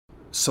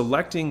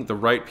selecting the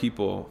right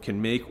people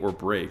can make or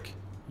break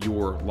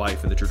your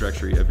life and the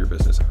trajectory of your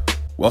business.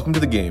 Welcome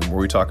to The Game, where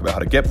we talk about how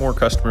to get more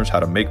customers,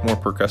 how to make more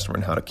per customer,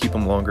 and how to keep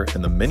them longer,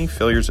 and the many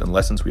failures and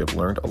lessons we have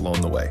learned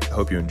along the way. I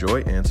hope you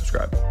enjoy and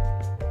subscribe.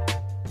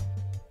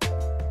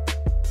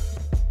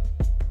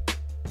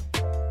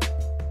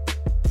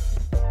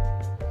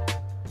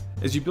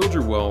 As you build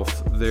your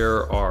wealth,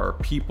 there are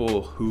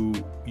people who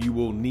you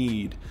will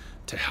need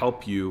to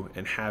help you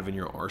and have in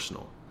your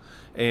arsenal.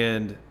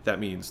 And that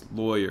means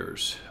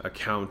lawyers,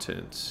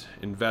 accountants,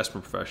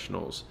 investment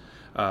professionals,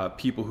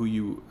 people who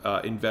you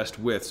invest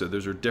with. So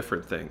those are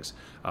different things.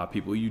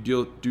 People you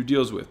do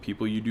deals with,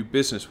 people you do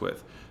business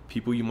with,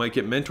 people you might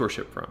get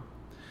mentorship from.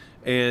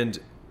 And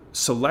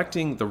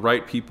selecting the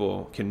right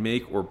people can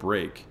make or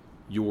break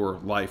your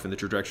life and the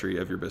trajectory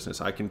of your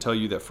business. I can tell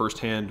you that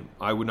firsthand,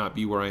 I would not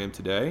be where I am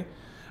today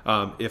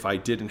if I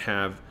didn't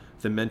have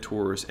the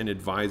mentors and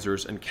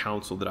advisors and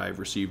counsel that I've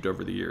received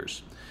over the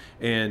years.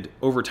 And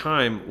over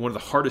time, one of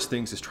the hardest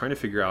things is trying to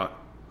figure out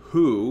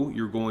who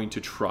you're going to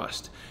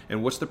trust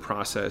and what's the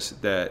process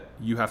that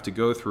you have to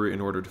go through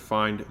in order to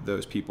find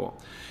those people.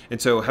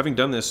 And so having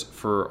done this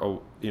for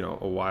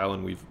a while,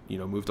 and we've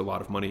moved a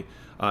lot of money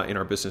in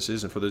our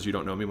businesses. And for those of you who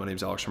don't know me, my name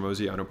is Alex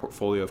Hormozi. I own a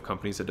portfolio of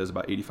companies that does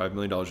about $85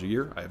 million a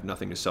year. I have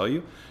nothing to sell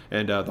you.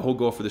 And the whole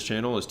goal for this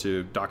channel is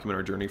to document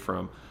our journey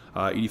from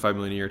 $85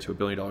 million a year to $1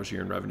 billion a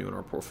year in revenue in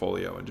our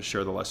portfolio and just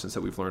share the lessons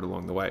that we've learned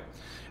along the way.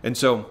 And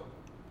so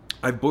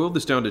I've boiled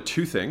this down to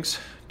two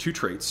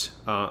traits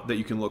that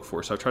you can look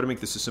for. So I try to make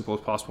this as simple as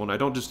possible. And I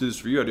don't just do this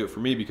for you, I do it for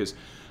me because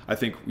I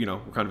think, we're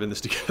kind of in this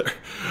together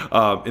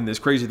in this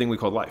crazy thing we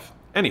call life.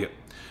 Anywho,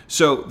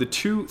 so the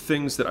two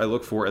things that I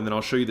look for, and then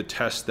I'll show you the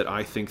tests that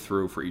I think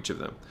through for each of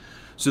them.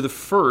 So the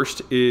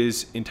first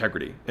is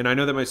integrity. And I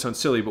know that might sound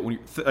silly, but when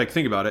you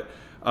think about it,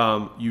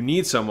 you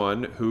need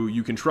someone who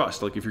you can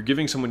trust. Like if you're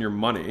giving someone your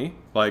money,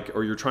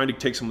 or you're trying to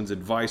take someone's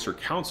advice or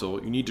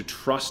counsel, you need to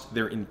trust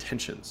their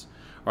intentions.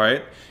 All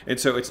right. And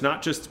so it's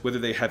not just whether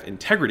they have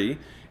integrity,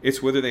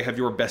 it's whether they have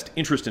your best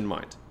interest in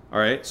mind. All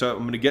right. So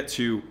I'm going to get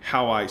to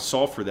how I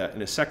solve for that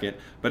in a second.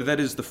 But that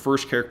is the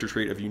first character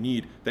trait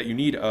that you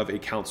need of a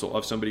counsel,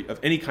 of somebody,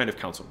 of any kind of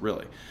counsel,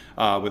 really,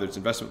 whether it's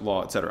investment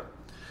law, et cetera.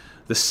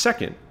 The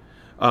second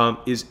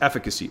is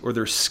efficacy, or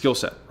their skill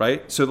set,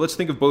 right? So let's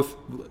think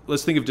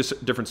of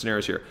just different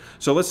scenarios here.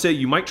 So let's say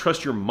you might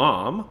trust your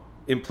mom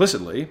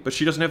implicitly, but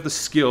she doesn't have the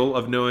skill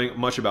of knowing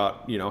much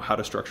about, how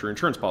to structure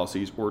insurance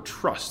policies or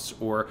trusts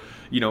or,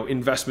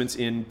 investments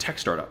in tech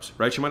startups,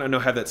 right? She might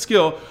not have that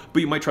skill,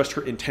 but you might trust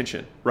her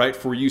intention, right?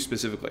 For you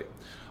specifically.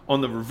 On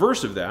the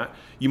reverse of that,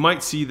 you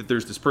might see that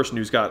there's this person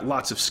who's got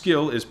lots of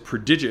skill, is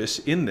prodigious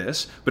in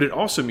this, but it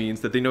also means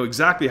that they know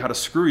exactly how to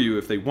screw you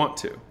if they want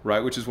to,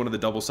 right? Which is one of the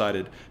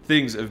double-sided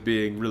things of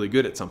being really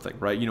good at something,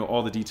 right? You know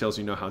all the details,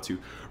 you know how to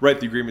write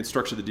the agreement,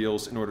 structure the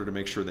deals in order to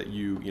make sure that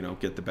you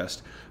get the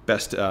best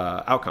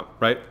outcome,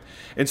 right?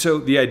 And so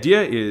the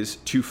idea is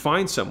to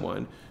find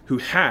someone who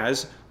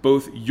has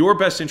both your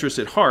best interest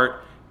at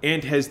heart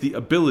and has the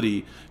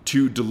ability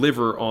to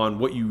deliver on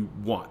what you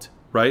want.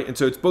 Right? And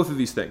so it's both of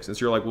these things. And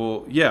so you're like,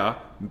 well, yeah,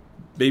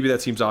 maybe that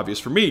seems obvious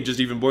for me. Just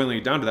even boiling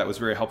it down to that was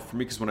very helpful for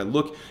me, because when I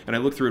look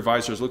through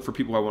advisors, look for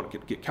people I want to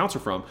get counsel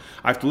from,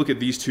 I have to look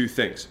at these two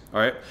things. All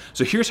right.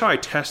 So here's how I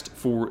test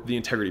for the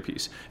integrity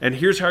piece. And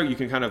here's how you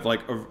can kind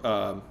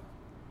of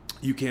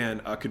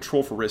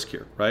control for risk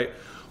here. Right.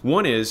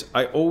 One is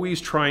I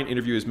always try and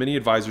interview as many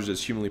advisors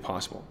as humanly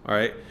possible. All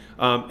right.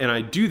 And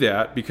I do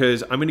that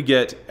because I'm going to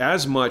get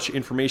as much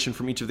information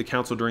from each of the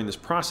counsel during this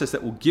process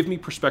that will give me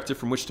perspective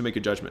from which to make a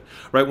judgment,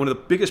 right? One of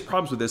the biggest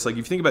problems with this, like if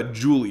you think about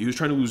Julie, who's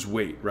trying to lose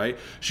weight, right?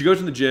 She goes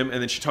in the gym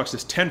and then she talks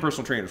to 10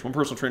 personal trainers. One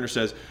personal trainer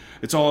says,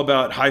 it's all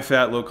about high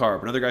fat, low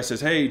carb. Another guy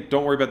says, hey,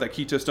 don't worry about that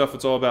keto stuff.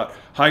 It's all about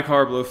high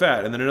carb, low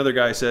fat. And then another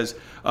guy says,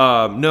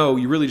 no,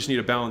 you really just need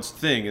a balanced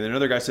thing. And then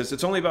another guy says,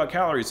 it's only about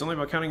calories. It's only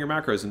about counting your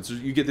macros. And so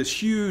you get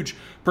this huge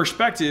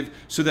perspective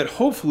so that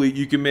hopefully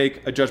you can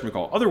make a judgment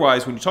call.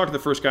 Otherwise, when you talk to the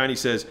first guy and he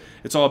says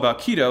it's all about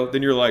keto,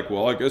 then you're like,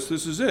 well, I guess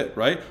this is it,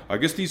 right? I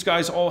guess these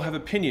guys all have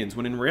opinions,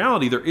 when in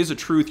reality there is a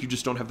truth, you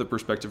just don't have the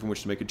perspective from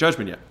which to make a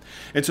judgment yet.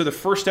 And so the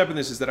first step in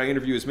this is that I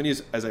interview as many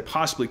as I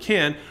possibly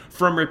can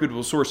from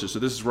reputable sources. So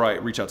this is where I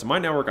reach out to my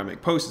network, I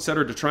make posts,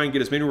 etc., to try and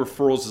get as many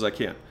referrals as I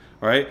can.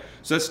 All right.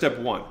 So that's step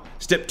one.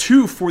 Step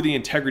two for the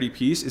integrity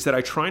piece is that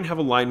I try and have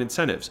aligned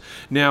incentives.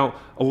 Now,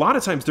 a lot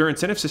of times there are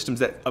incentive systems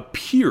that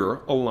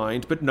appear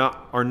aligned, but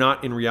are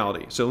not in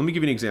reality. So let me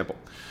give you an example.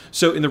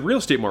 So in the real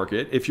estate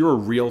market, if you're a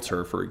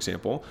realtor, for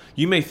example,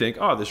 you may think,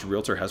 oh, this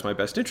realtor has my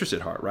best interest at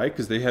heart, right?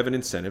 Because they have an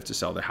incentive to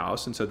sell the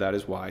house. And so that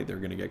is why they're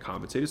going to get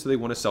compensated. So they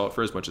want to sell it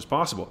for as much as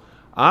possible.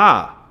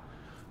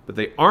 But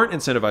they aren't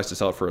incentivized to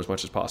sell it for as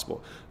much as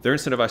possible. They're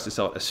incentivized to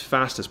sell it as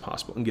fast as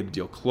possible and get a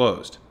deal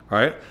closed. All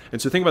right. And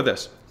so think about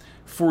this.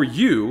 For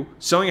you,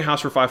 selling a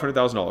house for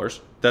 $500,000,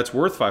 that's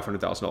worth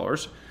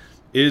 $500,000,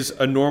 is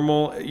a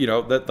normal,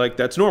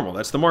 that's normal.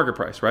 That's the market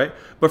price, right?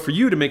 But for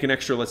you to make an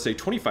extra, let's say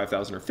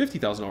 $25,000 or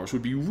 $50,000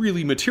 would be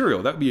really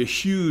material. That would be a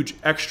huge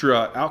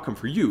extra outcome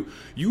for you.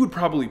 You would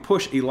probably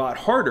push a lot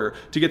harder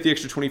to get the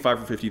extra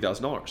 $25,000 or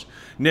 $50,000.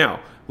 Now,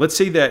 let's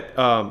say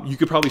that you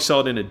could probably sell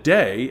it in a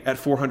day at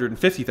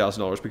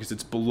 $450,000 because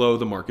it's below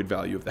the market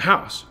value of the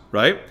house,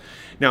 right?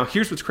 Now,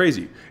 here's what's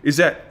crazy is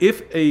that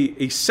if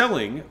a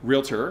selling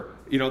realtor,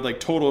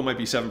 total it might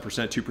be 7%,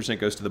 2%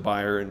 goes to the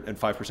buyer and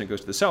 5%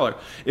 goes to the seller.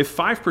 If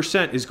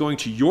 5% is going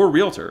to your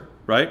realtor,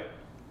 right?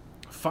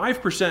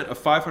 5% of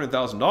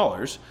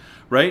 $500,000,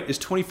 right, is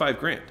 25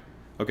 grand,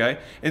 okay?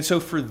 And so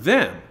for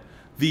them,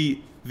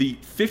 the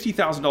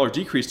 $50,000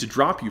 decrease to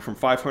drop you from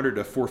 500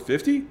 to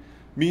 450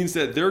 means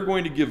that they're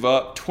going to give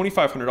up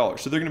 $2,500.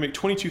 So they're going to make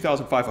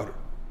 $22,500.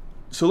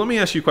 So let me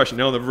ask you a question.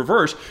 Now, in the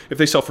reverse, if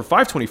they sell for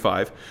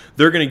 $525,000,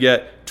 they're going to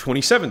get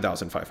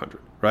 $27,500,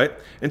 right?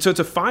 And so it's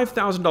a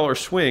 $5,000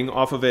 swing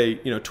off of a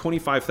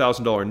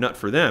 $25,000 nut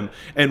for them,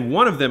 and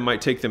one of them might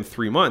take them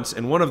 3 months,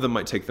 and one of them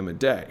might take them a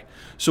day.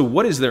 So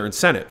what is their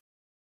incentive?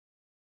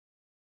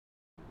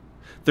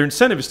 Their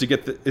incentive is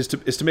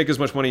to make as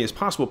much money as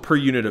possible per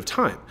unit of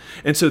time.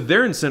 And so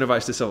they're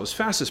incentivized to sell as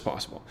fast as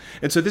possible.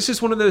 And so this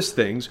is one of those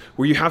things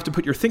where you have to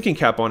put your thinking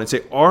cap on and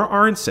say, are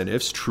our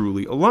incentives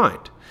truly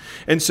aligned?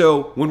 And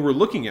so when we're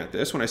looking at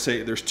this, when I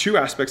say there's two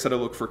aspects that I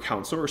look for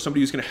counsel or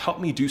somebody who's going to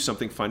help me do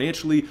something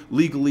financially,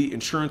 legally,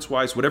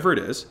 insurance-wise, whatever it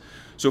is.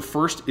 So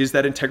first is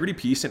that integrity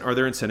piece, and are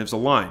their incentives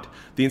aligned?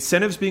 The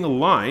incentives being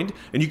aligned,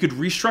 and you could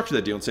restructure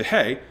that deal and say,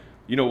 hey,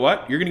 you know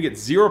what? You're going to get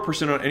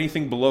 0% on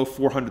anything below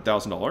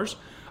 $400,000.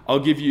 I'll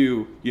give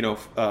you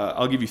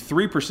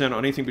 3% on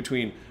anything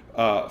between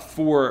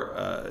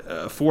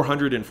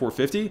 400 and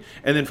 450,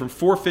 and then from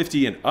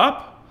 450 and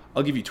up,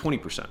 I'll give you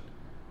 20%,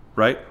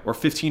 right? Or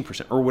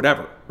 15% or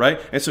whatever, right?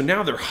 And so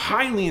now they're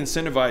highly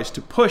incentivized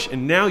to push,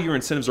 and now your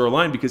incentives are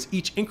aligned because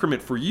each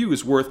increment for you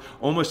is worth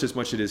almost as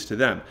much as it is to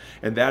them.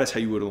 And that is how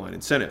you would align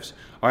incentives.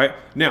 All right.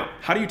 Now,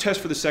 how do you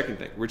test for the second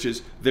thing, which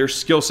is their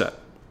skill set?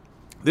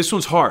 This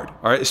one's hard,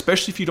 all right,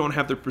 especially if you don't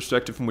have the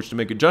perspective from which to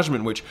make a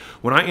judgment, which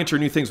when I enter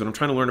new things, when I'm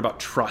trying to learn about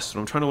trust, when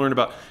I'm trying to learn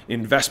about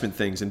investment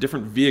things and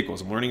different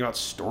vehicles, I'm learning about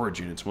storage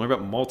units, I'm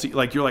learning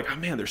about you're like, oh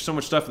man, there's so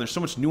much stuff and there's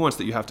so much nuance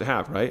that you have to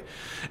have, right?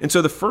 And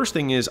so the first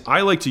thing is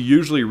I like to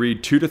usually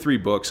read 2 to 3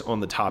 books on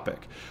the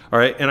topic, all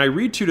right? And I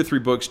read 2 to 3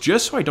 books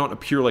just so I don't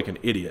appear like an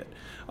idiot.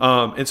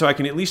 And so I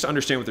can at least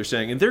understand what they're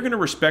saying, and they're going to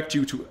respect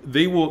you.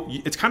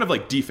 It's kind of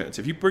like defense.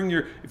 If you bring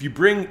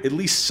at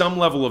least some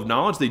level of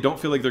knowledge, they don't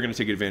feel like they're going to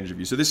take advantage of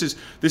you. So this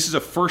is a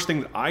first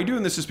thing that I do,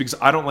 and this is because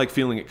I don't like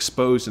feeling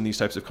exposed in these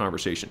types of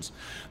conversations.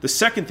 The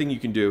second thing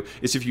you can do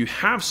is if you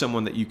have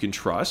someone that you can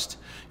trust,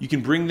 you can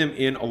bring them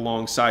in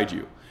alongside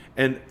you.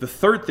 And the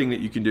third thing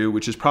that you can do,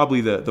 which is probably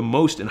the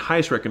most and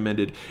highest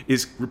recommended,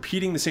 is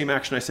repeating the same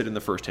action I said in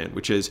the first hand,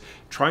 which is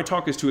try and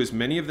talk to as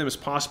many of them as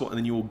possible, and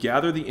then you will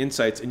gather the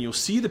insights and you'll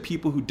see the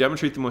people who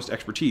demonstrate the most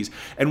expertise.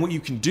 And what you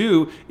can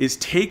do is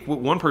take what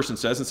one person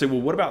says and say,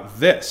 well, what about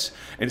this?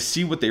 And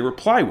see what they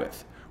reply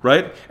with.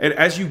 Right? And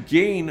as you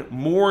gain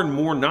more and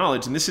more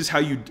knowledge, and this is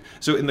how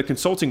so in the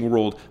consulting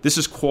world, this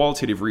is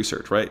qualitative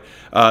research, right?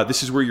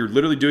 This is where you're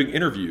literally doing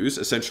interviews,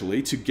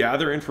 essentially, to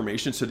gather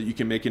information so that you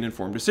can make an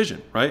informed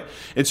decision, right?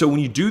 And so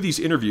when you do these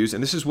interviews,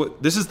 and this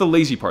is the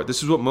lazy part,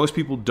 this is what most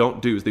people don't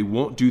do, is they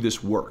won't do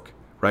this work.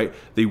 Right?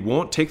 They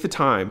won't take the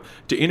time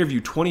to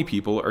interview 20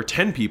 people or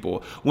 10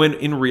 people when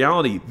in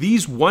reality,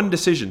 these one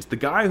decisions, the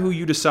guy who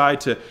you decide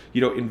to,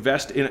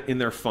 invest in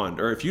their fund,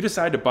 or if you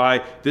decide to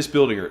buy this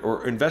building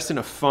or invest in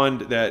a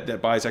fund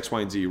that buys X, Y,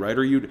 and Z, right?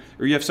 Or you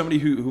have somebody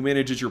who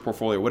manages your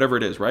portfolio, whatever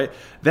it is, right?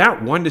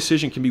 That one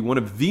decision can be one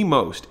of the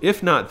most,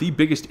 if not the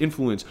biggest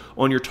influence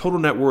on your total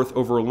net worth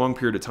over a long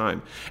period of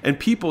time. And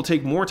people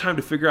take more time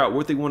to figure out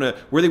where they want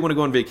to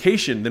go on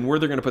vacation than where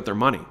they're going to put their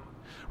money.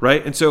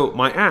 Right? And so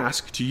my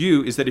ask to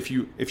you is that if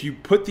you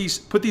put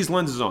these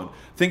lenses on,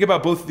 think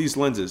about both of these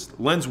lenses.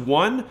 Lens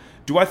 1,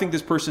 do I think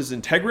this person is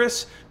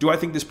integrous? Do I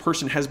think this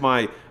person has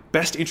my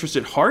best interest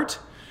at heart?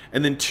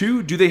 And then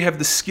 2, do they have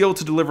the skill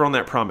to deliver on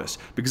that promise?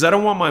 Because I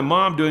don't want my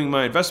mom doing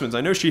my investments.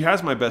 I know she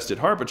has my best at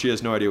heart, but she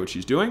has no idea what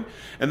she's doing.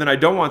 And then I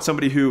don't want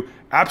somebody who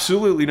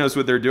absolutely knows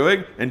what they're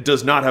doing and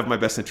does not have my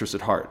best interest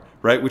at heart,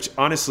 right? Which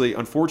honestly,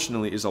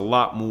 unfortunately, is a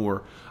lot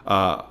more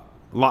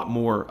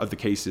of the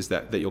cases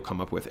that you'll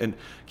come up with. And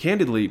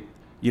candidly,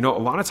 a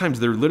lot of times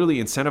they're literally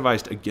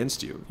incentivized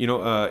against you.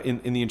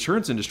 In the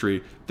insurance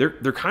industry,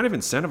 they're kind of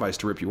incentivized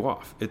to rip you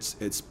off.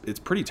 It's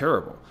pretty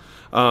terrible.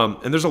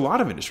 And there's a lot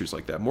of industries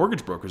like that.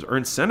 Mortgage brokers are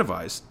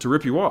incentivized to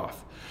rip you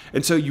off.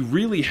 And so you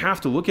really have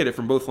to look at it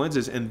from both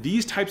lenses. And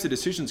these types of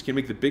decisions can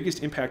make the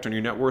biggest impact on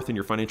your net worth and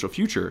your financial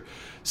future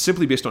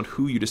simply based on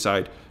who you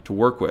decide to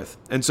work with.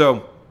 And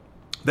so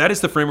that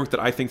is the framework that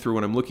I think through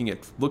when I'm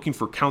looking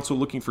for counsel,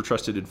 looking for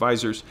trusted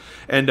advisors.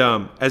 And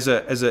as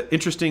an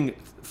interesting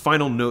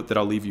final note that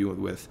I'll leave you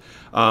with,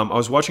 I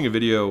was watching a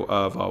video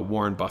of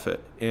Warren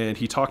Buffett, and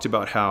he talked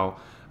about how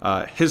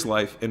his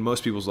life and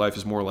most people's life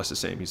is more or less the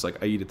same. He's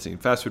like, I eat at the same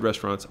fast food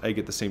restaurants. I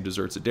get the same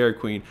desserts at Dairy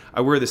Queen.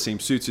 I wear the same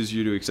suits as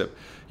you do, except,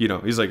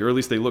 he's like, or at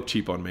least they look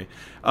cheap on me.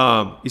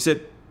 He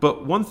said,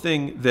 but one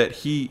thing that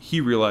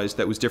he realized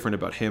that was different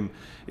about him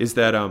is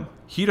that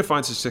he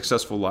defines a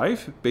successful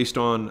life based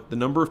on the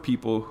number of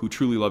people who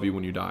truly love you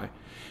when you die.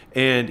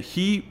 And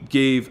he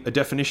gave a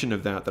definition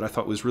of that I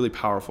thought was really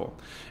powerful.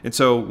 And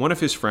so one of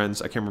his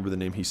friends, I can't remember the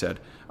name he said,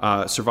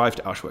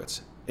 survived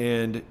Auschwitz.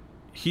 And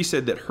he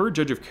said that her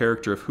judge of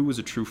character of who was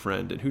a true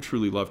friend and who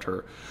truly loved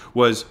her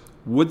was,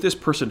 would this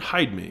person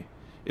hide me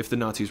if the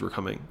Nazis were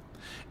coming?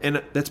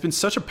 And that's been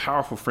such a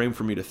powerful frame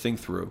for me to think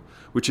through,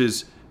 which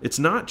is, it's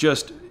not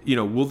just,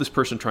 will this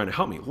person try to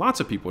help me? Lots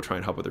of people try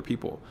and help other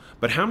people.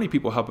 But how many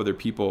people help other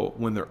people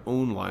when their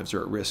own lives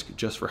are at risk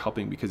just for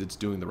helping because it's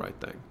doing the right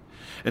thing?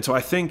 And so I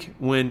think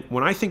when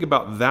I think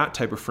about that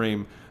type of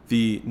frame,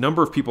 the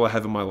number of people I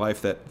have in my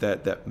life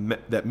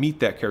that meet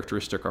that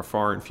characteristic are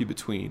far and few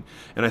between.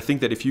 And I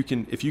think that if you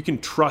can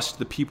trust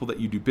the people that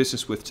you do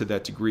business with to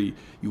that degree,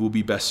 you will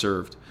be best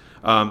served.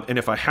 And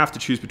if I have to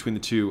choose between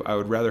the two, I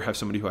would rather have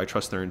somebody who I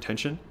trust their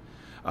intention,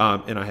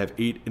 and I have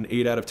an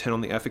 8 out of 10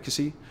 on the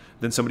efficacy,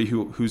 than somebody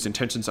whose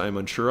intentions I am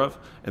unsure of,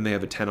 and they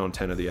have a 10 on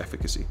 10 of the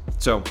efficacy.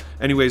 So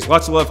anyways,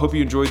 lots of love. Hope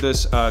you enjoyed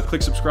this.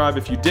 Click subscribe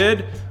if you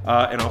did,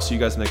 and I'll see you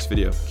guys in the next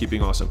video. Keep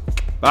being awesome.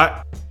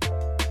 Bye.